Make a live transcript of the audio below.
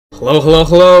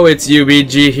Hello, it's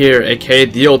UBG here, aka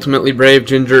the Ultimately Brave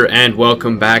Ginger, and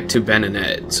welcome back to Ben and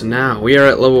Ed. So now, we are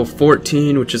at level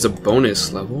 14, which is a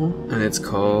bonus level, and it's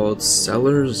called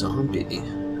Cellar Zombie.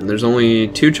 And there's only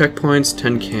 2 checkpoints,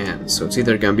 10 cans, so it's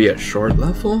either gonna be a short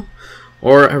level,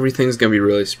 or everything's gonna be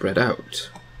really spread out.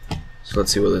 So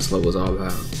let's see what this level's all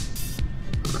about.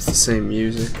 That's the same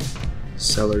music.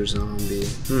 Cellar Zombie.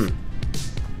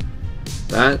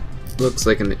 That looks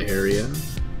like an area.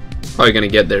 Probably gonna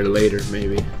get there later,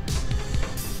 maybe.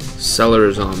 Cellar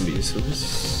Zombie. So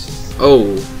this.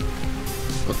 Oh.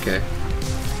 Okay.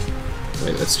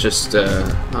 Wait. Let's just.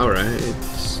 Alright.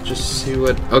 Let's just see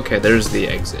what. Okay. There's the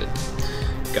exit.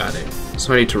 Got it.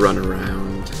 So I need to run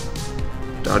around.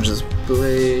 Dodge this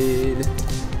blade.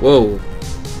 Whoa.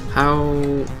 How?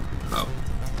 Oh.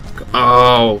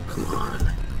 Oh. Come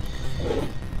on.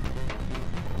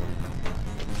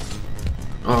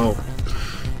 Oh.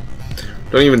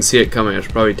 Don't even see it coming. I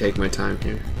should probably take my time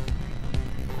here.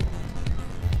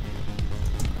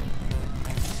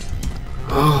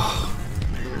 Oh,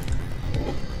 man.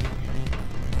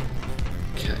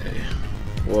 Okay.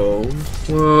 Whoa.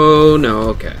 Whoa, no,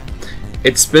 okay.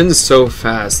 It spins so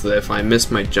fast that if I miss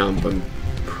my jump, I'm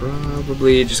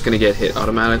probably just gonna get hit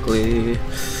automatically.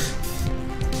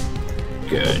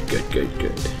 Good.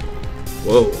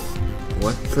 Whoa.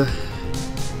 What the...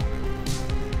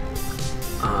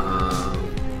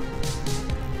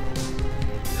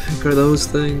 are those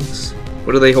things?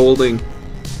 What are they holding?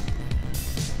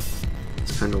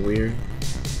 It's kind of weird.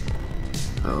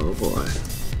 Oh boy.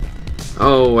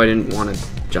 Oh, I didn't want to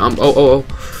jump. Oh.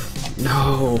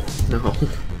 No.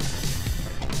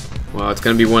 Wow, it's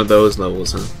gonna be one of those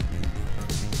levels, huh?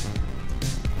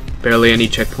 Barely any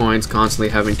checkpoints, constantly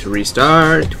having to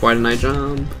restart. Why didn't I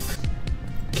jump?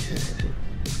 Okay.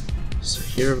 So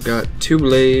here I've got 2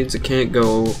 blades. It can't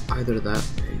go either that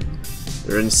way.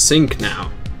 They're in sync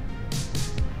now.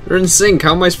 They're in sync.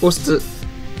 How am I supposed to?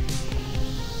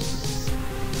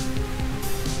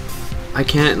 I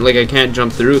can't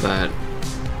jump through that.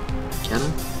 Can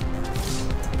I?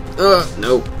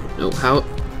 No. How?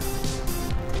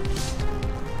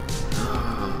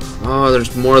 Oh,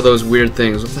 there's more of those weird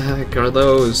things. What the heck are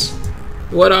those?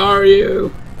 What are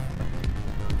you?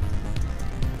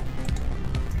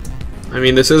 I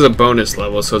mean, this is a bonus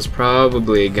level, so it's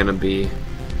probably gonna be.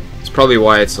 It's probably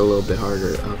why it's a little bit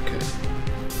harder. Okay.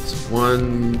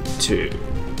 1, 2.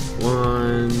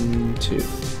 1, 2.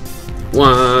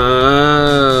 1.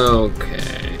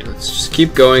 Okay, let's just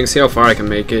keep going, see how far I can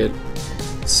make it.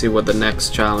 Let's see what the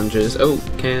next challenge is. Oh,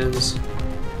 cans.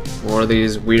 More of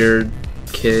these weird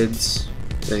kids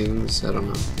things. I don't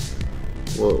know.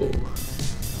 Whoa.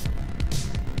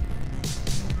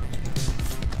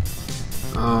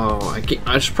 Oh,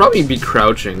 I should probably be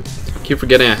crouching. I keep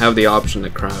forgetting I have the option to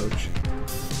crouch.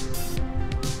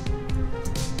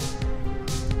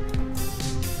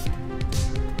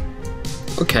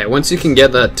 Okay, once you can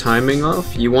get that timing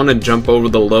off, you want to jump over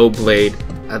the low blade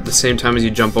at the same time as you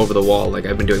jump over the wall, like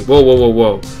I've been doing.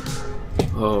 Whoa.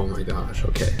 Oh my gosh,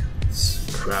 okay.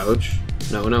 Let's crouch.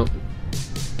 No.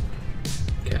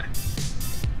 Okay.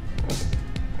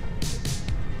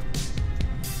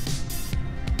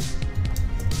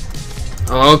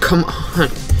 Oh, come on.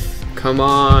 Come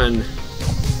on.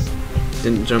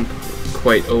 Didn't jump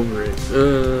quite over it.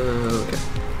 Okay.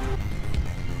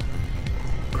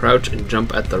 Crouch and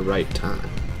jump at the right time.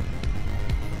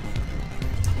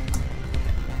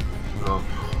 Oh.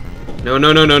 No.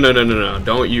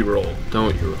 Don't you roll.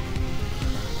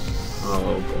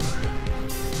 Oh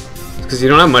boy. Because you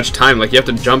don't have much time. Like, you have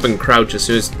to jump and crouch as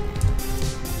soon as...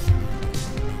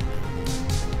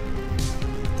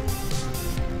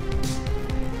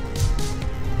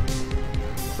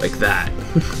 like that.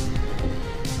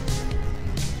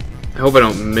 I hope I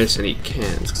don't miss any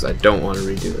cans, because I don't want to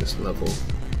redo this level.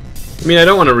 I mean, I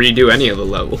don't want to redo any of the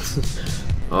levels.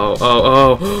 Oh.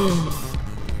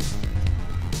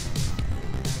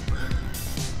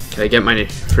 Can I get my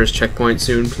first checkpoint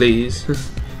soon, please?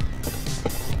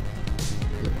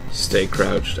 Stay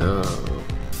crouched.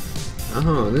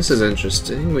 Oh, this is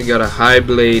interesting. We got a high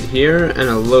blade here and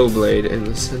a low blade in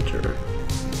the center.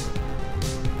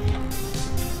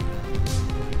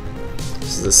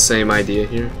 This is the same idea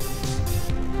here.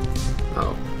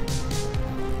 Oh.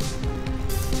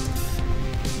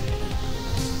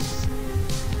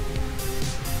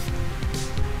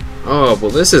 Oh,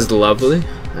 well, this is lovely.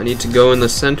 I need to go in the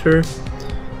center.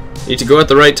 Need to go at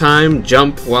the right time,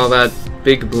 jump while that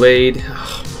big blade...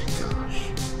 Oh my gosh.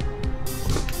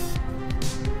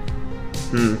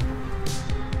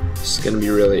 This is gonna be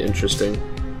really interesting.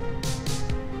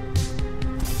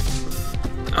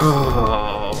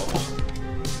 Oh.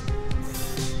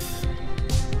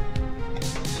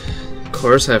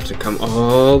 course I have to come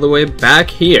all the way back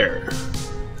here.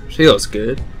 Feels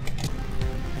good.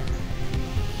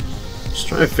 Just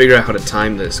trying to figure out how to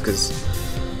time this, because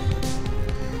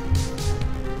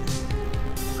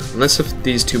unless if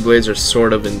these two blades are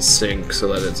sort of in sync so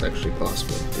that it's actually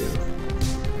possible to do.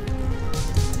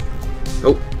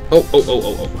 Oh.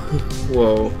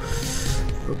 Whoa.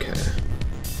 Okay.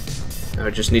 Now I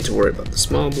just need to worry about the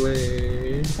small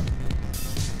blade.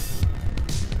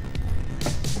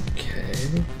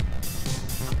 Okay.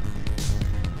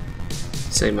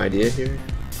 Same idea here.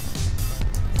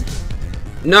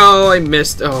 No, I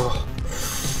missed. Oh.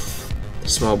 The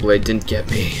small blade didn't get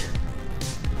me.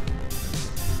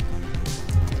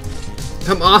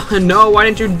 Come on, no, why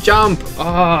didn't you jump?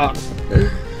 Ah.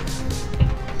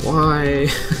 Why?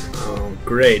 Oh,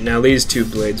 great. Now these two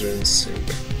blades are in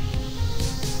sync.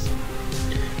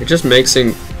 It just makes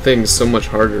things so much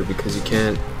harder because you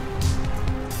can't.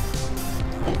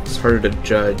 It's harder to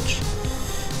judge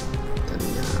than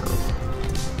now.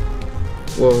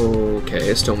 Whoa,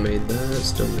 okay, I still made that.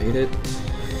 Still made it.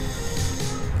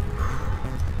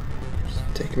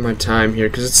 Just taking my time here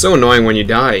because it's so annoying when you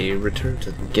die. You return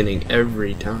to the beginning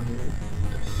every time.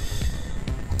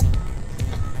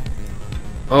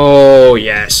 Oh,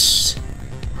 yes.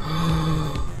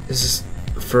 This is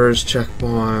the first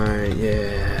checkpoint.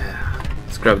 Yeah.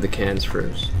 Let's grab the cans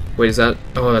first. Wait, is that?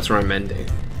 Oh, that's where I'm ending.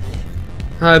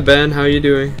 Hi, Ben. How you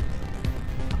doing?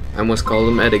 I almost called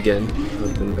him Ed again. That would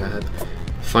have been bad.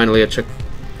 Finally, a check.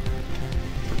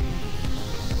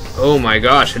 Oh my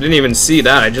gosh, I didn't even see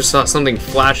that. I just saw something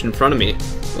flash in front of me.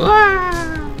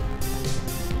 Ah!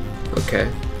 Okay.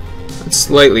 That's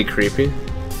slightly creepy.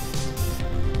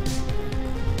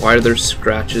 Why are there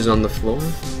scratches on the floor?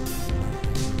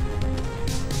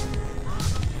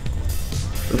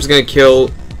 I'm just gonna kill.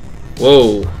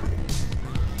 Whoa.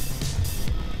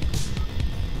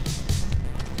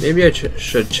 Maybe I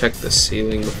should check the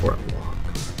ceiling before I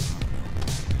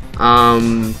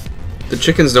walk. The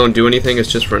chickens don't do anything,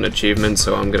 it's just for an achievement,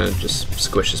 so I'm gonna just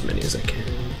squish as many as I can.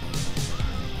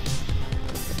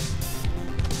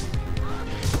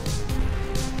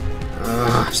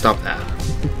 Stop that.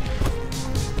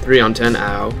 3 on 10,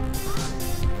 ow.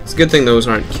 It's a good thing those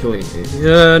aren't killing me.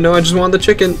 Yeah, no, I just want the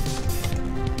chicken.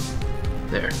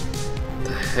 There. What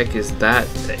the heck is that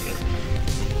thing?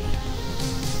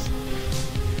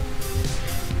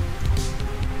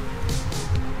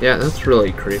 Yeah, that's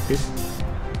really creepy.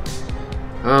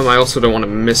 I also don't want to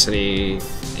miss any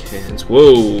cans.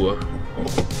 Whoa!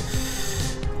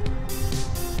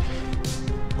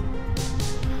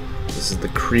 This is the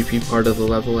creepy part of the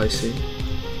level, I see.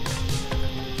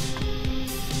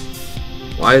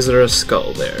 Why is there a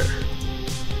skull there?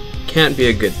 Can't be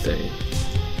a good thing.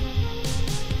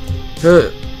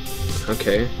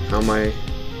 Okay, how am I?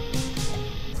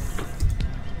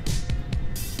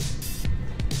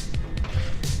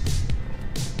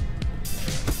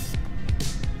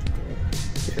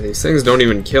 Yeah, these things don't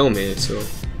even kill me, so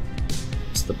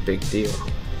what's the big deal?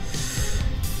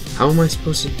 How am I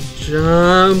supposed to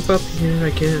jump up here? I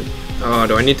can't. Oh,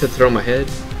 do I need to throw my head?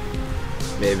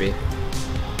 Maybe.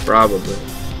 Probably.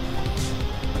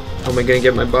 How am I gonna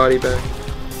get my body back?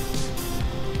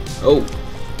 Oh.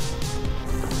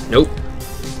 Nope.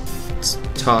 It's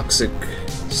toxic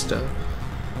stuff.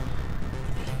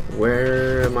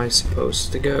 Where am I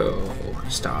supposed to go?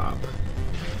 Stop.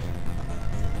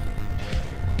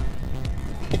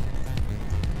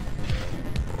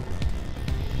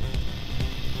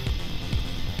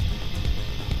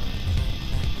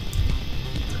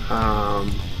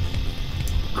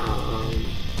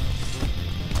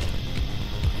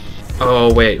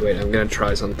 Oh, wait, I'm gonna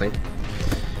try something.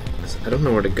 I don't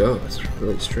know where to go, it's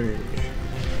really strange.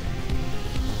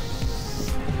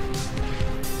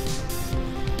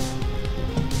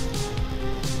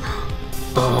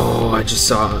 Oh, I just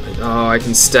saw it. Oh, I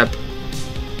can step.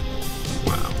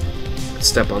 Wow.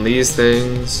 Step on these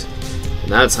things.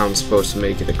 And that's how I'm supposed to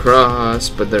make it across,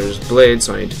 but there's blades,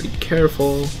 so I need to be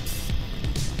careful.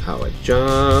 How I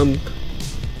jump.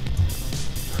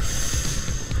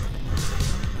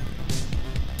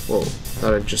 Whoa,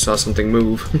 thought I just saw something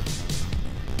move.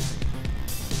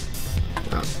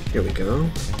 Oh, here we go.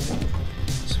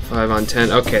 So 5 on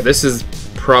 10. Okay, this is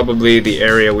probably the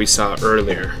area we saw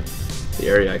earlier. The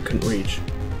area I couldn't reach.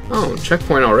 Oh,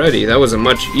 checkpoint already. That was a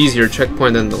much easier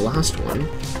checkpoint than the last one.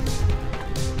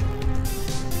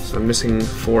 So I'm missing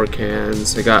 4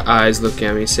 cans. I got eyes looking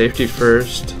at me. Safety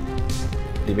first.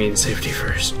 What do you mean safety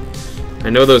first? I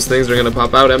know those things are gonna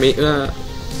pop out at me.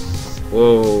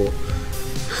 Whoa.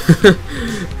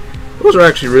 Those are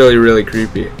actually really, really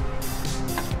creepy.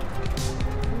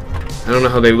 I don't know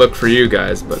how they look for you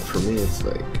guys, but for me it's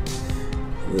like...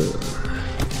 ugh.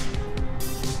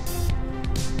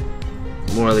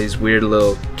 More of these weird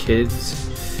little kids.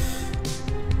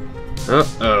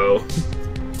 Uh-oh.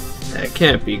 That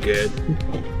can't be good.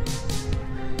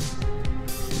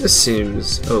 This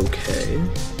seems okay.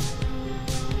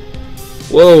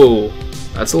 Whoa!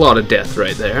 That's a lot of death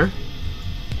right there.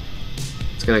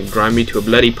 It's gonna grind me to a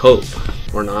bloody pulp.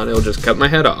 Or not, it'll just cut my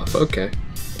head off. Okay.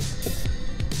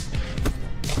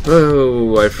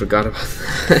 Oh, I forgot about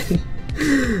that.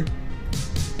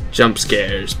 Jump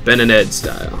scares, Ben and Ed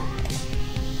style.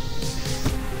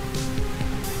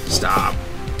 Stop.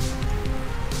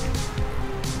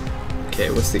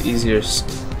 Okay, what's the easiest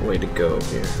way to go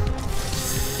here?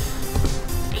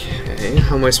 Okay,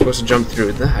 how am I supposed to jump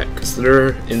through that? Because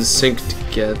they're in sync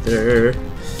together.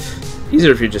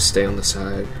 Easier if you just stay on the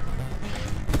side.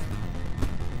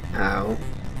 Ow.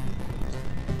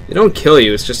 They don't kill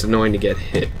you, it's just annoying to get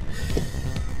hit.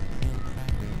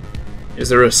 Is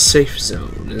there a safe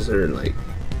zone? Is there, like,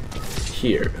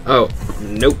 here? Oh,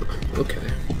 nope.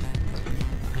 Okay.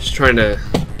 Just trying to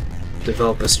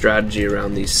develop a strategy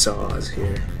around these saws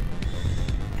here.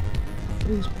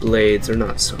 These blades are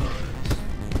not saws.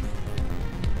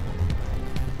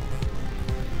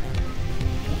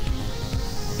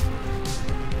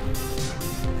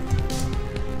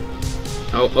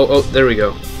 Oh, there we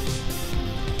go.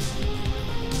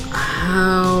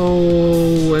 How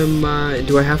am I...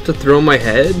 do I have to throw my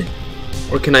head?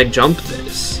 Or can I jump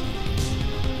this?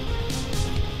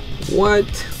 What?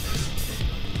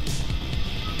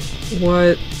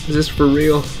 What? Is this for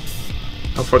real?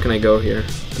 How far can I go here?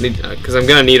 I need, because I'm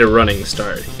gonna need a running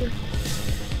start here.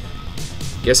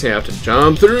 Guessing I have to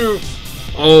jump through.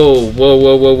 Oh, whoa,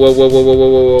 whoa, whoa, whoa, whoa, whoa, whoa,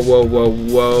 whoa, whoa, whoa,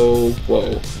 whoa,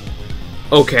 whoa, whoa.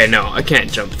 Okay, no, I can't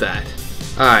jump that.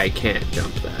 I can't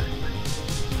jump that.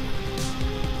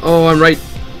 Oh, I'm right.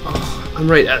 Oh, I'm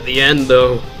right at the end,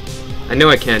 though. I know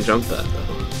I can't jump that, though.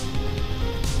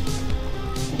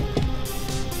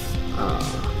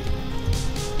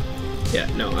 Yeah,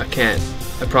 no, I can't.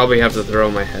 I probably have to throw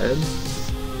my head.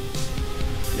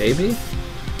 Maybe?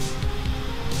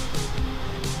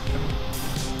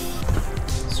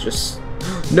 It's just...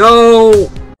 No!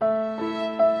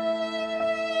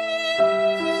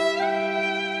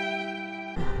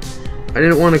 I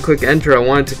didn't want to click enter, I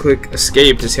wanted to click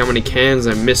escape to see how many cans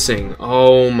I'm missing.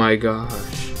 Oh my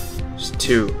gosh. Just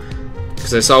 2.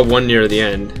 Because I saw 1 near the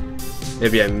end.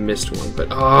 Maybe I missed 1, but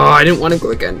oh, I didn't want to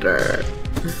click enter.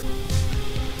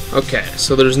 Okay,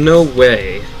 so there's no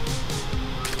way.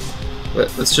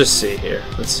 Let's just see here.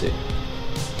 Let's see.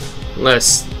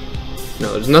 Unless...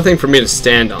 no, there's nothing for me to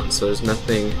stand on, so there's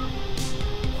nothing...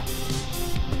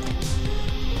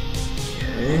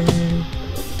 Okay...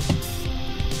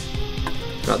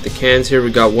 got the cans here,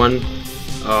 we got 1.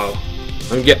 Oh.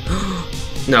 I'm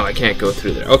no, I can't go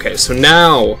through there. Okay, so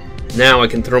now I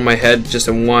can throw my head just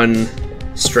in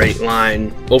 1 straight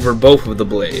line over both of the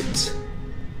blades.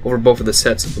 Over both of the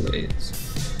sets of blades.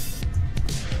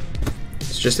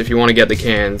 It's just if you want to get the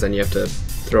cans, then you have to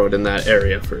throw it in that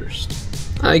area first.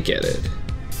 I get it.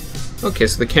 Okay,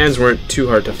 so the cans weren't too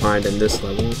hard to find in this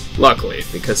level. Luckily,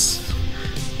 because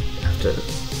I have to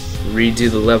redo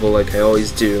the level like I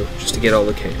always do, just to get all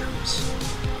the cans.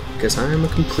 Because I am a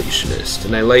completionist,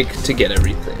 and I like to get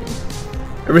everything.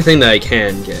 Everything that I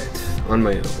can get, on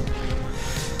my own.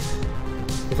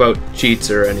 Without cheats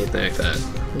or anything like that.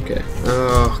 Okay.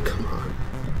 Oh, come on.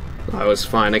 I was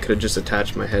fine. I could have just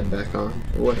attached my head back on.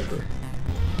 Or whatever.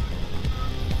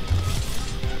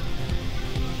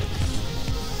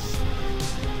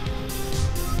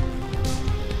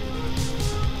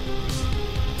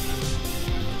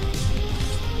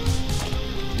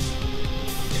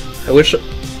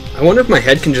 I wonder if my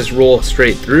head can just roll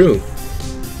straight through.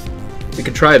 We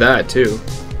could try that too.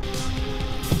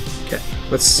 Okay.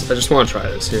 I just want to try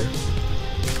this here.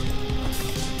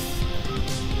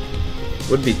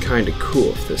 Would be kind of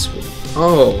cool if this would.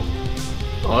 Oh,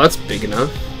 that's big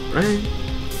enough, right?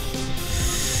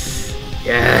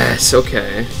 Yes.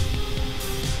 Okay.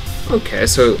 Okay,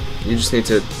 so you just need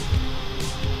to.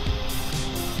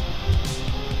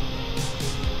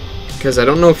 Because I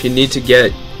don't know if you need to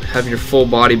have your full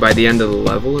body by the end of the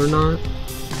level or not.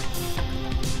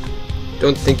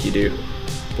 Don't think you do.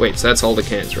 Wait, so that's all the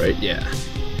cans, right? Yeah.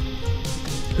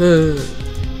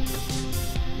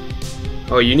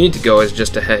 Oh, you need to go as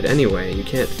just ahead anyway. You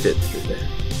can't fit through there.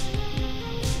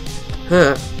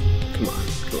 Come on,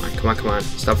 come on, come on, come on.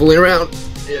 Stop fooling around.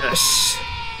 Yes.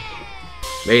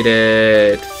 Made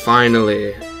it.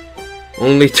 Finally.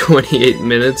 Only 28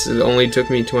 minutes. It only took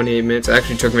me 28 minutes. It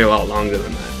actually took me a lot longer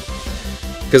than that.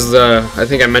 Because I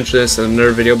think I mentioned this in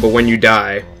another video, but when you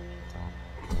die,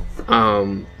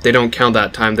 they don't count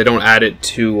that time. They don't add it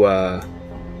to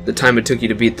the time it took you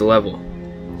to beat the level.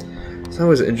 So that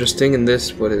was interesting. And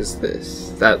this, what is this?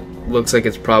 That looks like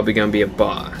it's probably gonna be a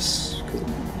boss.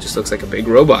 It just looks like a big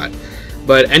robot.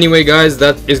 But anyway, guys,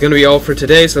 that is gonna be all for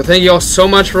today. So thank you all so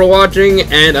much for watching,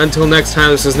 and until next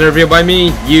time, this is another video by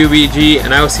me, UBG,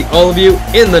 and I will see all of you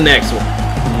in the next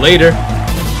one. Later.